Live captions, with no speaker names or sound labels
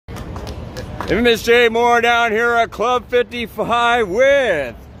Infamous Jay Moore down here at Club 55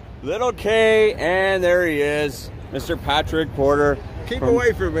 with Little K, and there he is, Mr. Patrick Porter. Keep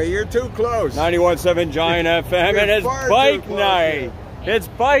away from me, you're too close. 91.7 Giant FM, and it's bike night. It's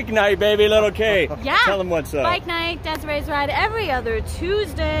bike night, baby, Little K. Yeah. Tell them what's up. Bike night, Desiree's Ride every other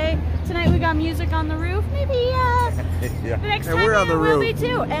Tuesday. Tonight we got music on the roof. Maybe the next time we're on the will roof be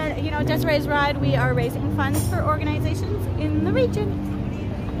too. And you know, Desiree's Ride, we are raising funds for organizations in the region.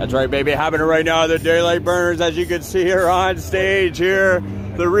 That's right, baby. Happening right now, the Daylight Burners, as you can see here on stage here.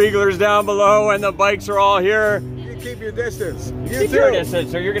 The Regalers down below, and the bikes are all here. You keep your distance. Keep your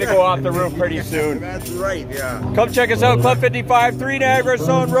distance, so you're going to go off the roof pretty soon. That's right, yeah. Come check us out, Club 55, 3 Niagara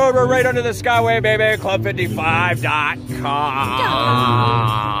Zone Road. We're right under the Skyway, baby.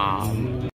 Club55.com.